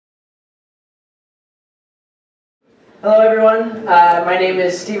Hello everyone, my name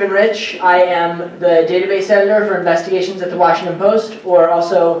is Stephen Rich. I am the database editor for investigations at the Washington Post, or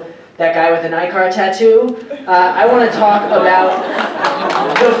also that guy with the NICAR tattoo. I want to talk about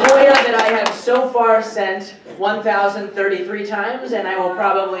the FOIA that I have so far sent 1,033 times, and I will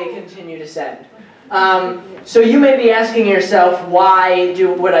probably continue to send. So you may be asking yourself, why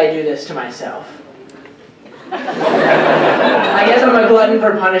would I do this to myself? I guess I'm a glutton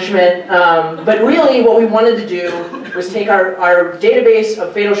for punishment, but really what we wanted to do was take our database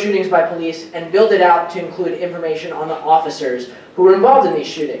of fatal shootings by police and build it out to include information on the officers who were involved in these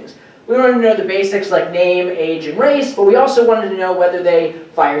shootings. We wanted to know the basics like name, age, and race, but we also wanted to know whether they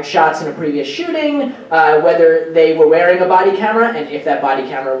fired shots in a previous shooting, whether they were wearing a body camera, and if that body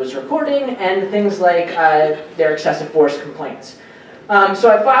camera was recording, and things like their excessive force complaints. So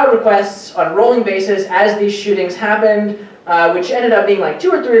I filed requests on a rolling basis as these shootings happened, which ended up being like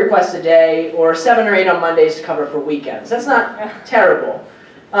 2 or 3 requests a day, or 7 or 8 on Mondays to cover for weekends. That's not terrible.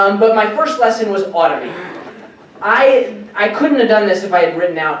 But my first lesson was automate. I couldn't have done this if I had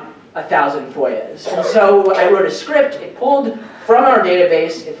written out 1,000 FOIAs. And so I wrote a script, it pulled from our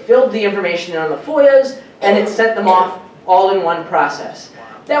database, it filled the information on the FOIAs, and it sent them off all in one process.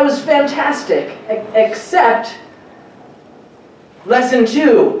 That was fantastic, except lesson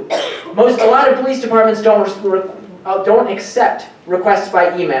 2, a lot of police departments don't accept requests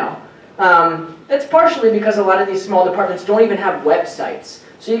by email. That's partially because a lot of these small departments don't even have websites.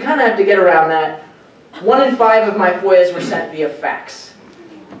 So you kind of have to get around that. 1 in 5 of my FOIAs were sent via fax.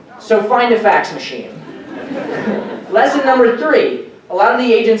 So find a fax machine. Lesson number 3, a lot of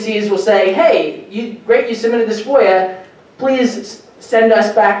the agencies will say, hey, great you submitted this FOIA, please send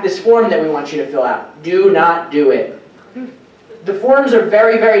us back this form that we want you to fill out. Do not do it. The forms are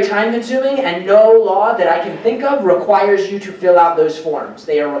very, very time-consuming, and no law that I can think of requires you to fill out those forms.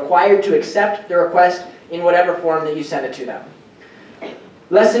 They are required to accept the request in whatever form that you send it to them.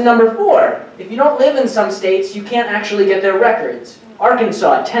 Lesson number 4, if you don't live in some states, you can't actually get their records.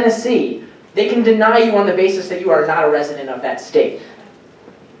 Arkansas, Tennessee, they can deny you on the basis that you are not a resident of that state.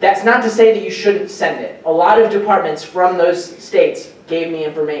 That's not to say that you shouldn't send it. A lot of departments from those states gave me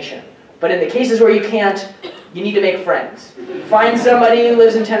information. But in the cases where you can't, you need to make friends. Find somebody who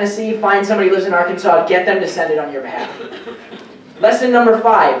lives in Tennessee, find somebody who lives in Arkansas, get them to send it on your behalf. Lesson number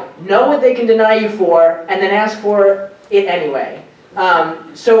 5, know what they can deny you for, and then ask for it anyway.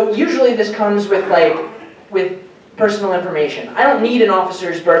 So usually this comes with personal information. I don't need an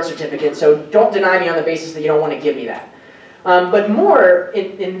officer's birth certificate, so don't deny me on the basis that you don't want to give me that. But more,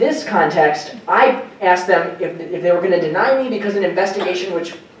 in this context, I asked them if they were going to deny me because an investigation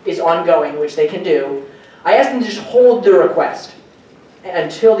which is ongoing, which they can do, I asked them to just hold the request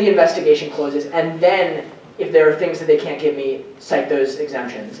until the investigation closes, and then, if there are things that they can't give me, cite those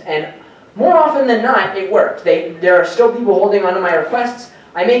exemptions. And more often than not, it worked. There are still people holding onto my requests.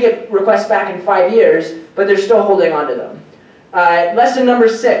 I may get requests back in 5 years, but they're still holding onto them. Lesson number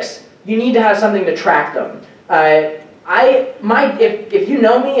 6, you need to have something to track them. If you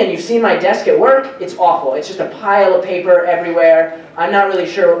know me and you've seen my desk at work, it's awful. It's just a pile of paper everywhere. I'm not really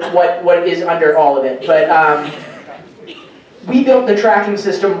sure what is under all of it, but we built the tracking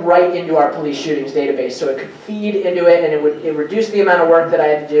system right into our police shootings database, so it could feed into it, and it reduced the amount of work that I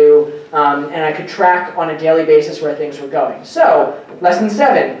had to do, and I could track on a daily basis where things were going. So, lesson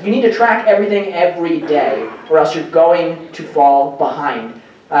 7, you need to track everything every day, or else you're going to fall behind.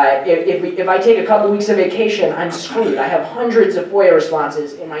 If I take a couple weeks of vacation, I'm screwed. I have hundreds of FOIA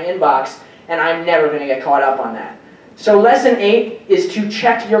responses in my inbox, and I'm never going to get caught up on that. So lesson 8 is to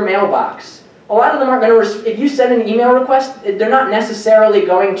check your mailbox. A lot of them aren't going to, if you send an email request, they're not necessarily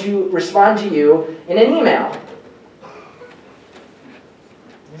going to respond to you in an email.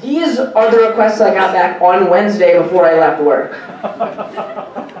 These are the requests I got back on Wednesday before I left work.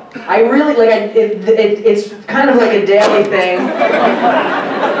 I really, it's kind of like a daily thing.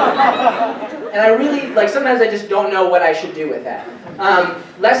 And I really, sometimes I just don't know what I should do with that.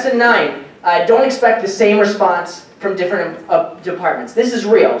 Lesson 9, don't expect the same response from different departments. This is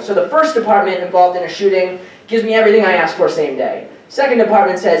real. So the first department involved in a shooting gives me everything I asked for same day. Second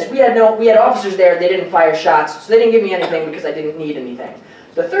department says, we had officers there, they didn't fire shots, so they didn't give me anything because I didn't need anything.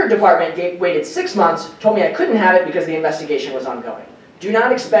 The third department waited 6 months, told me I couldn't have it because the investigation was ongoing. Do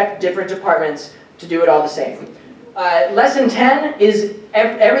not expect different departments to do it all the same. Lesson 10 is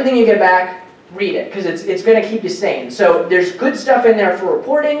everything you get back, read it, because it's going to keep you sane. So there's good stuff in there for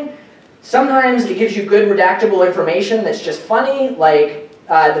reporting. Sometimes it gives you good redactable information that's just funny, like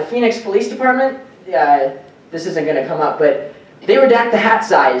the Phoenix Police Department. This isn't going to come up, but they redact the hat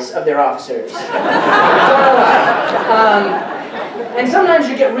size of their officers. I don't know why. And sometimes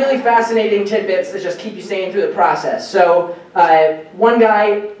you get really fascinating tidbits that just keep you sane through the process. So one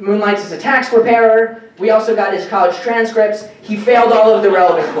guy moonlights as a tax preparer. We also got his college transcripts. He failed all of the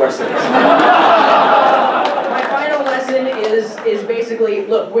relevant courses. My final lesson is basically,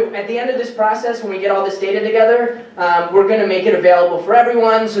 look, at the end of this process, when we get all this data together, we're going to make it available for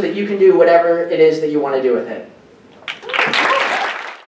everyone so that you can do whatever it is that you want to do with it.